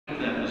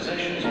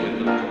sessions with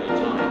them at all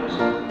times.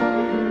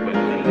 When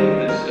leaving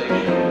this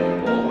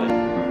station or when...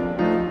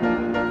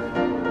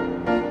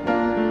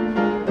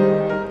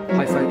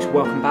 Hi folks,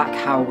 welcome back.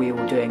 How are we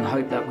all doing?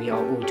 Hope that we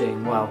are all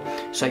doing well.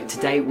 So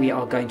today we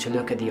are going to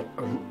look at the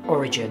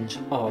origins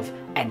of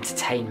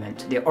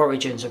entertainment, the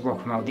origins of rock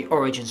and roll, the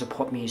origins of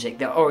pop music,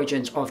 the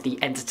origins of the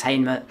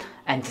entertainer,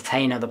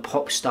 the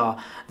pop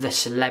star, the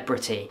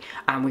celebrity.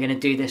 And we're going to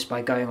do this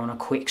by going on a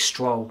quick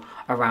stroll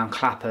around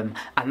Clapham,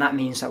 and that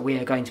means that we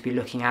are going to be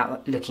looking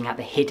at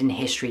the hidden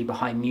history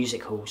behind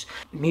music halls.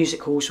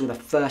 Music halls were the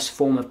first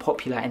form of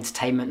popular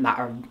entertainment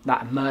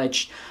that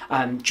emerged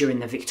during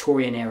the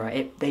Victorian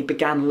era. They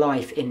began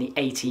life in the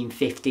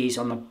 1850s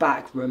on the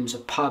back rooms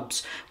of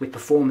pubs with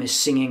performers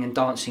singing and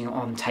dancing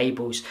on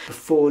tables.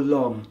 Before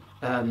long,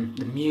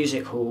 the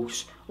music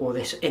halls, or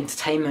this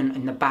entertainment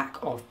in the back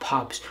of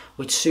pubs,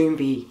 would soon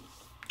be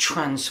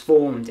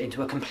transformed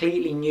into a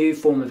completely new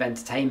form of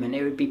entertainment.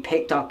 It would be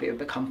picked up, it would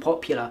become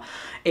popular,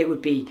 it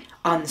would be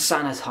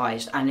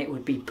unsanitized, and it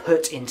would be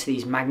put into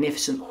these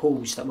magnificent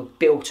halls that were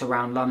built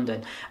around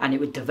London, and it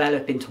would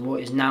develop into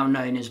what is now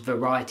known as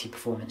variety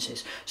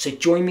performances. So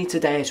join me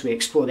today as we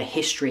explore the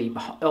history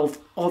of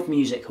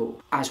music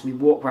hall. As we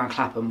walk around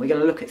Clapham, we're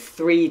going to look at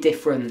 3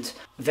 different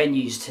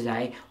venues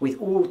today with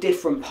all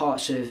different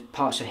parts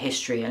of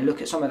history, and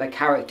look at some of their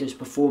characters'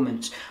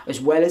 performance as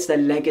well as their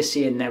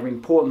legacy and their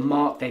important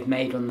mark they've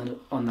made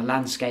on the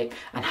landscape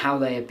and how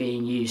they are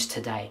being used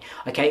today.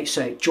 Okay,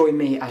 so join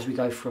me as we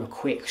go for a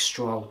quick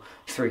stroll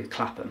through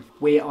Clapham.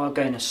 We are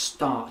going to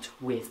start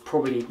with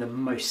probably the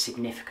most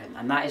significant,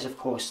 and that is of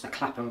course the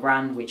Clapham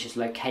Grand, which is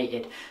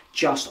located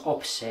just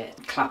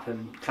opposite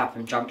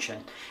Clapham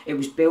Junction. It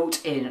was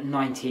built in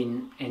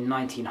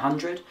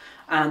 1900,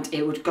 and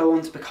it would go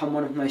on to become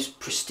one of the most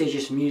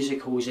prestigious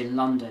music halls in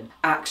London.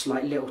 Acts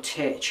like Little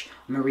Tich,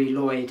 Marie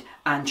Lloyd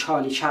and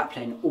Charlie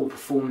Chaplin all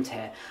performed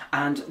here,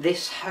 and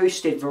this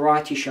hosted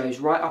variety shows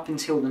right up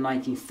until the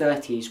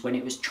 1930s, when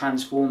it was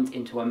transformed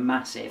into a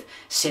massive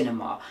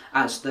cinema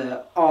as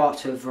the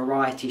art of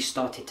variety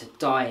started to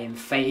die in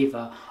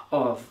favour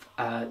of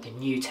the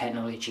new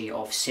technology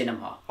of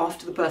cinema.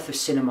 After the birth of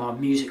cinema,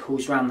 music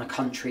halls around the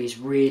country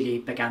really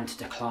began to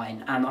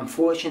decline, and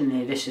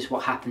unfortunately this is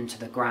what happened to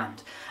the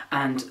Grand.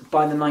 And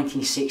by the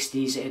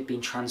 1960s it had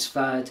been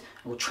transferred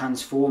or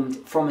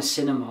transformed from a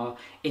cinema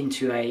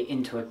into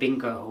a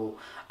bingo hall,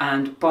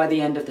 and by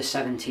the end of the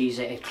 70s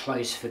it had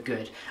closed for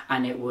good,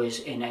 and it was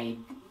in a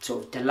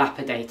sort of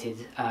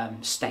dilapidated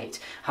state.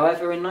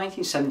 However, in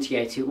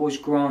 1978 it was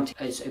granted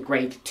as a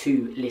Grade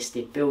 2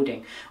 listed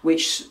building,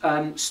 which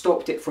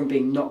stopped it from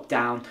being knocked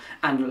down,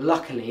 and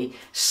luckily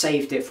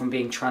saved it from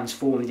being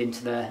transformed in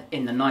the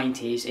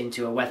 90s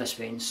into a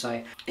Wetherspoons.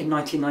 So in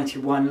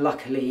 1991,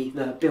 luckily,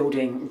 the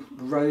building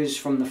rose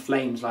from the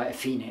flames like a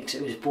phoenix.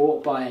 It was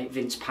bought by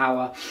Vince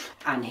Power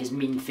and his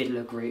Mean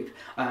Fiddler group,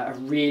 a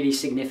really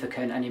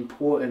significant and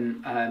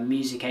important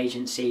music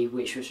agency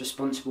which was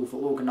responsible for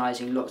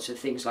organising lots of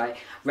things like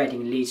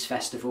Reading Leeds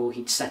Festival.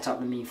 He'd set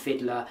up the Mean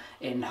Fiddler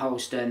in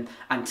Holston,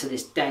 and to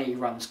this day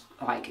runs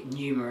like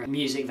numerous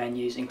music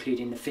venues,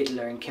 including the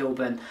Fiddler in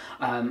Kilburn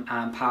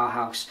and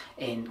Powerhouse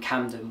in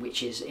Camden,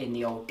 which is in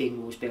the old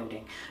Dingwalls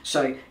building.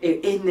 So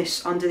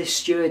under this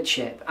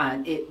stewardship,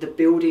 and the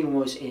building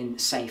was in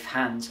safe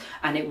hands,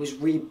 and it was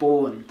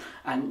reborn,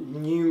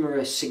 and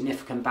numerous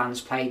significant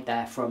bands played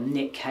there, from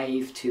Nick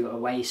Cave to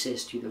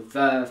Oasis to The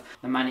Verve,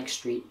 the Manic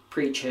Street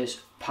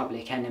Preachers,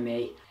 Public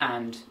Enemy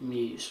and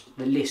Muse.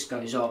 The list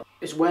goes on.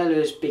 As well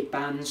as big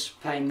bands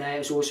playing there,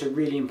 it's also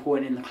really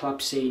important in the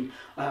club scene,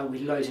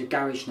 with loads of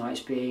garage nights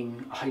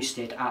being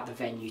hosted at the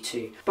venue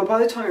too. But by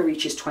the time it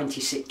reaches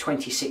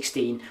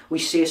 2016, we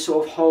see a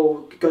sort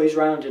of goes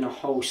round in a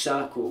whole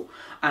circle,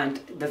 and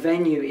the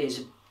venue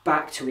is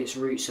back to its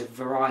roots of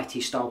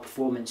variety style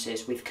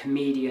performances, with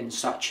comedians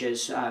such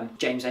as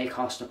James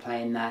Acaster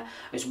playing there,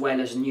 as well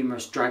as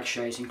numerous drag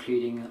shows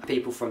including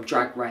people from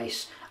Drag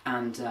Race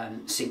and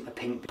Sink the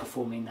Pink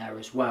performing there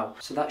as well.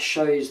 So that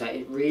shows that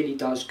it really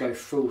does go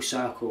full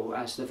circle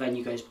as the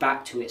venue goes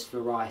back to its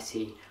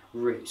variety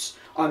roots.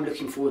 I'm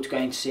looking forward to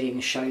going to seeing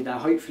a show there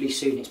hopefully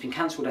soon. It's been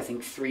cancelled I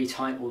think 3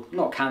 times, or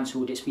not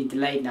cancelled, it's been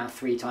delayed now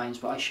 3 times,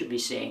 but I should be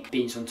seeing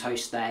Beans on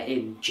Toast there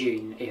in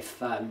June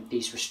if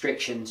these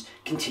restrictions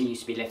continue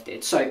to be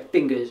lifted. So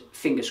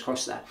fingers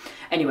crossed there.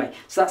 Anyway,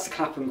 so that's the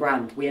Clapham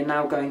Grand. We are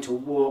now going to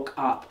walk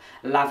up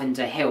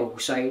Lavender Hill.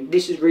 So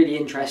this is really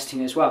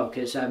interesting as well,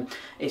 because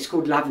it's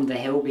called Lavender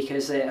Hill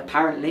because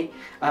apparently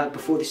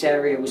before this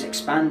area was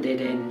expanded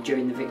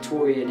during the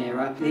Victorian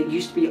era, it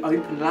used to be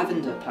open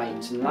lavender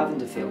plains and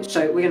lavender fields.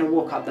 So we're going to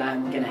walk up there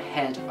and we're going to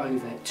head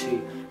over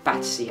to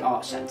Battersea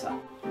Arts Centre.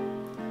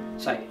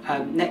 So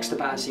next to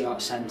Battersea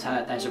Arts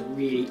Centre, there's a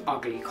really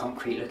ugly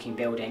concrete looking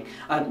building.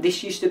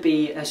 This used to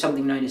be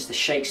something known as the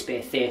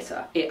Shakespeare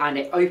Theatre, and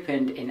it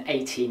opened in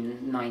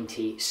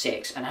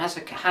 1896 and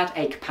had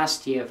a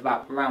capacity of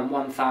about around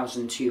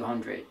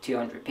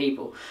 1,200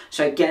 people.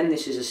 So again,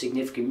 this is a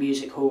significant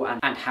music hall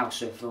and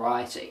house of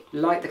variety.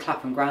 Like the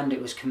Clapham Grand,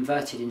 it was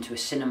converted into a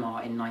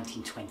cinema in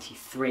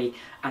 1923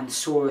 and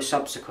saw a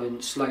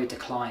subsequent slow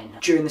decline.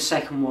 During the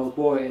Second World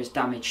War, it was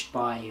damaged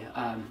by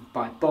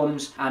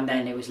bombs, and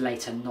then it was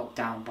later knocked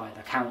down by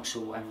the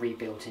council and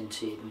rebuilt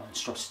into the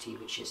monstrosity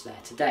which is there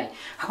today.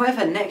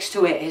 However, next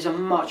to it is a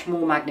much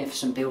more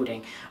magnificent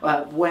building,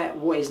 where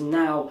what is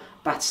now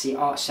Battersea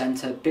Arts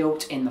Centre,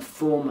 built in the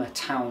former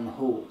town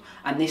hall,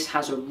 and this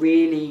has a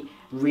really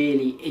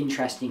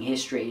interesting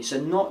history. So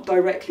not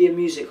directly a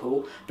music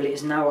hall, but it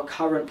is now a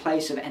current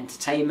place of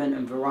entertainment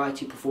and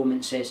variety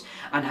performances,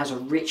 and has a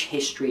rich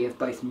history of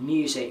both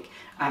music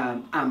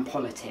and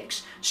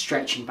politics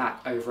stretching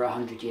back over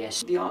 100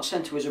 years. The Arts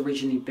Centre was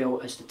originally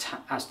built as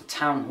the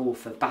town hall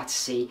for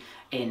Battersea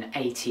in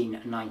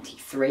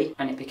 1893,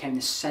 and it became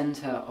the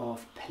centre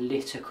of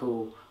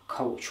political,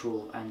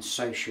 cultural and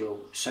social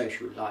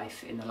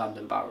life in the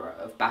London borough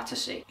of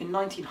Battersea. In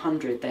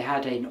 1900 they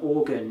had an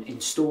organ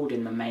installed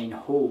in the main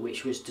hall,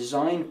 which was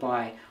designed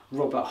by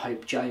Robert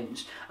Hope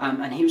Jones,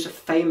 and he was a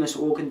famous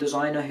organ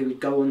designer who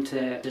would go on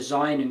to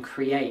design and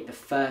create the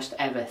first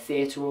ever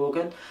theatre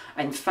organ.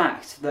 In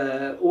fact,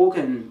 the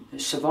organ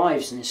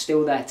survives and is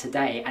still there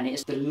today, and it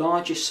is the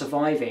largest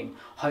surviving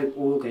Hope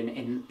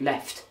organ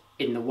left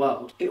in the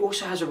world. It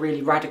also has a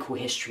really radical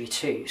history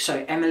too.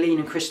 So Emmeline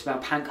and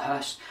Christabel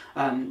Pankhurst,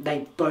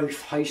 they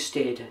both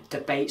hosted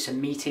debates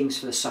and meetings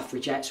for the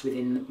suffragettes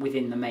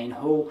within the main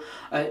hall,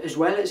 as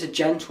well as a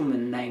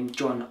gentleman named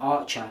John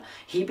Archer.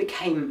 He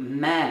became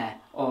mayor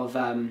of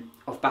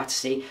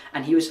Battersea,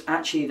 and he was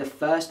actually the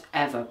first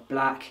ever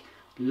black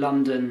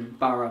London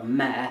borough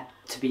mayor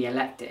to be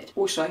elected.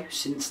 Also,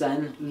 since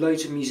then,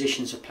 loads of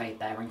musicians have played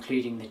there,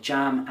 including the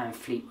Jam and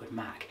Fleetwood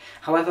Mac.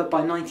 However, by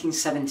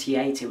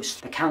 1978, it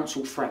was the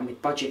council, threatened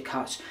with budget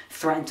cuts,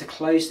 threatened to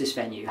close this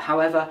venue.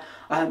 However,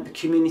 the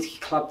community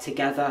club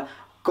together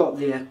got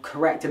the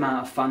correct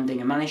amount of funding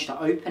and managed to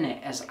open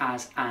it as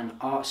an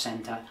arts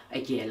centre a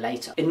year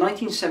later. In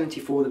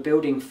 1974, the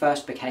building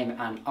first became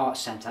an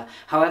arts centre.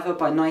 However,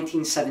 by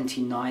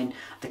 1979,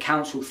 the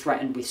council,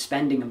 threatened with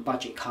spending and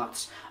budget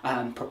cuts,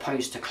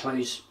 proposed to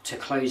close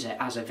it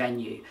as a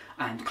venue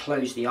and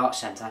close the arts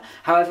centre.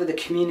 However, the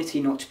community,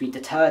 not to be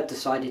deterred,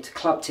 decided to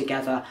club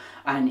together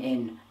and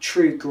in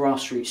true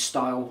grassroots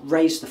style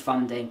raise the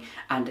funding,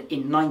 and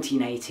in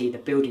 1980 the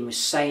building was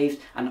saved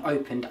and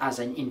opened as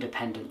an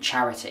independent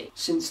charity.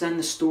 Since then,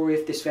 the story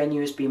of this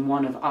venue has been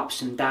one of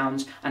ups and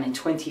downs, and in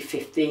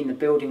 2015 the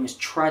building was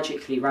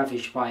tragically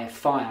ravaged by a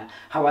fire.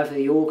 However,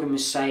 the organ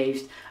was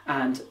saved,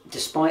 and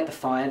despite the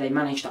fire they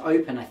managed to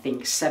open, I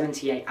think,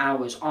 78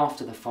 hours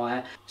after the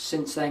fire.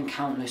 Since then,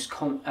 countless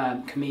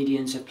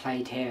comedians have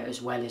played here,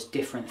 as well as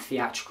different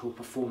theatrical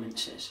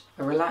performances.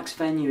 A relaxed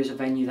venue is a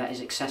venue that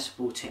is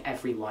accessible to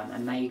everyone,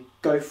 and they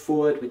go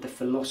forward with the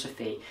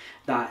philosophy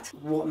that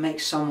what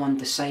makes someone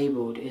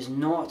disabled is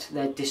not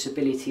their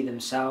disability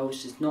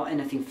themselves, it's not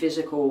anything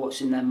physical or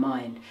what's in their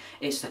mind,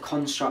 it's the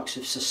constructs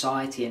of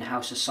society and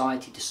how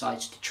society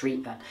decides to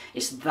treat them.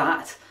 It's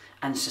that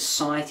and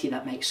society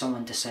that makes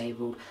someone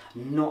disabled,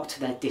 not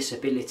their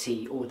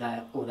disability or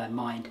their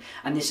mind.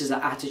 And this is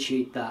the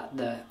attitude that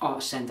the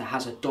Arts Centre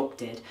has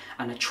adopted,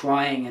 and are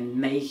trying and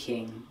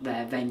making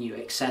their venue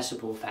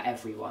accessible for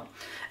everyone.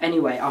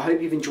 Anyway, I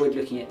hope you've enjoyed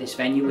looking at this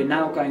venue. We're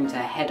now going to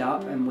head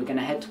up, and we're going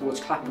to head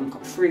towards Clapham,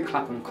 through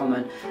Clapham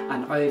Common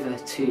and over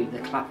to the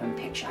Clapham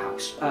Picture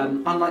House.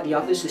 Unlike the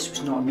others, this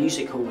was not a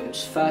music hall. It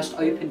was first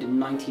opened in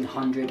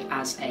 1900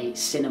 as a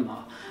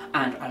cinema,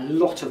 and a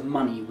lot of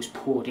money was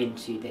poured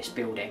into this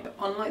building. But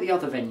unlike the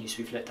other venues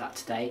we've looked at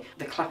today,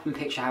 the Clapham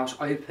Picture House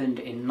opened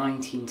in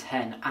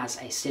 1910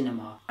 as a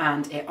cinema,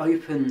 and it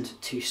opened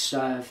to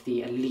serve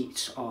the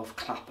elites of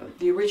Clapham.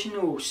 The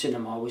original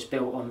cinema was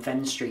built on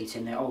Venn Street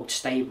in the old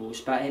stables,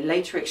 but it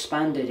later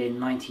expanded in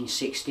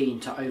 1916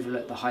 to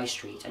overlook the High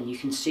Street, and you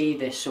can see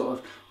this sort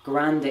of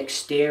grand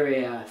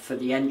exterior for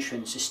the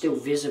entrance is still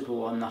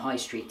visible on the High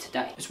Street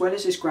today. As well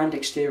as this grand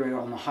exterior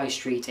on the High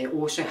Street, it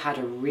also had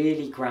a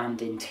really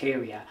grand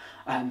interior,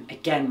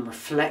 again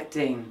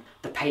reflecting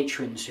the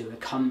patrons who would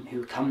come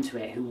to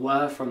it, who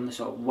were from the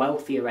sort of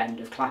wealthier end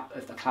of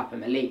the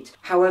Clapham elite.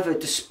 However,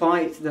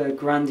 despite the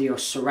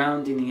grandiose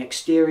surrounding the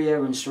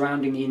exterior and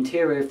surrounding the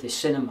interior of this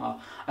cinema,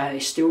 they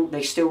still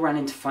ran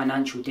into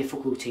financial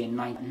difficulty in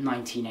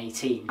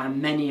 1918,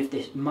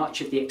 and much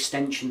of the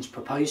extensions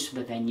proposed for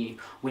the venue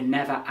were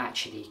never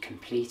actually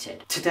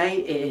completed. Today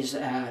it is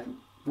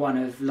one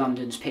of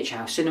London's picture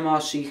house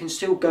cinemas, so you can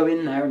still go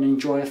in there and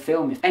enjoy a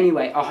film.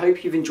 Anyway, I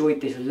hope you've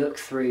enjoyed this look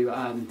through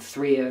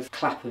 3 of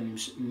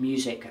Clapham's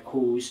music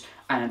halls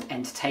and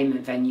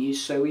entertainment venues.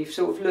 So we've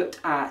sort of looked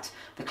at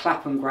the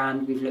Clapham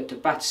Grand, we've looked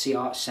at Battersea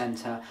Arts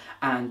Centre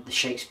and the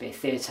Shakespeare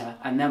Theatre,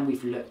 and then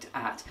we've looked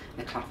at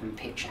the Clapham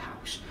Picture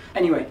House.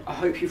 Anyway, I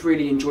hope you've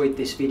really enjoyed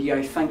this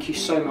video. Thank you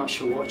so much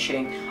for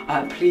watching.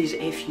 Please,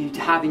 if you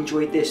have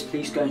enjoyed this,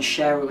 please go and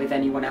share it with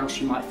anyone else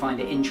who might find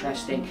it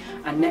interesting.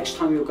 And next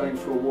time you're going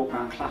for a walk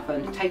around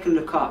Clapham, take a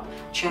look up,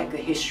 check the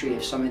history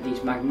of some of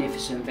these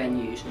magnificent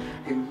venues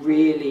who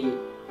really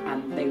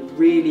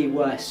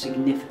were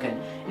significant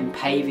in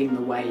paving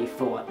the way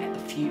for the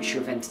future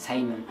of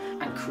entertainment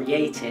and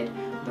created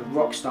the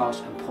rock stars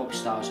and pop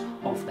stars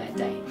of their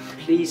day.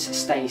 Please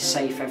stay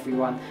safe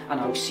everyone, and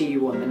I'll see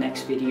you on the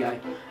next video.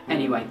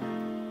 Anyway,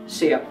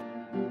 see ya.